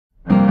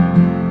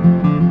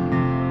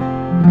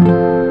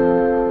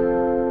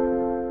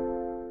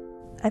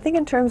think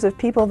in terms of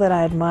people that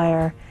I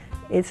admire,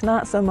 it's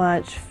not so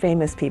much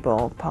famous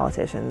people,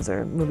 politicians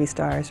or movie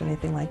stars or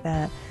anything like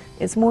that.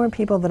 It's more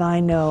people that I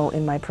know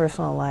in my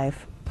personal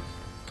life,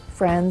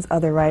 friends,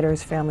 other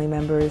writers, family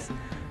members,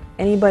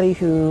 anybody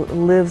who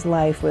lives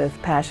life with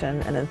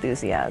passion and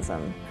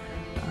enthusiasm,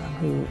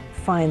 who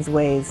finds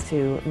ways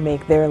to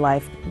make their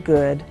life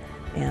good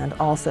and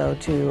also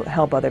to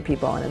help other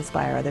people and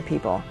inspire other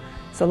people.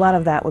 So a lot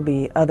of that would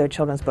be other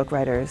children's book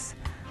writers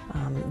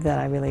that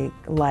I really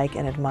like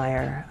and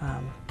admire.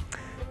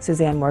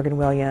 Suzanne Morgan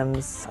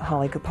Williams,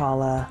 Holly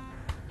Coppola,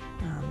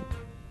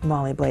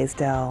 Molly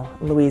Blaisdell,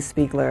 Louise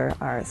Spiegler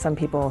are some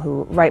people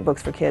who write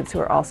books for kids who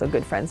are also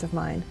good friends of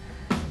mine.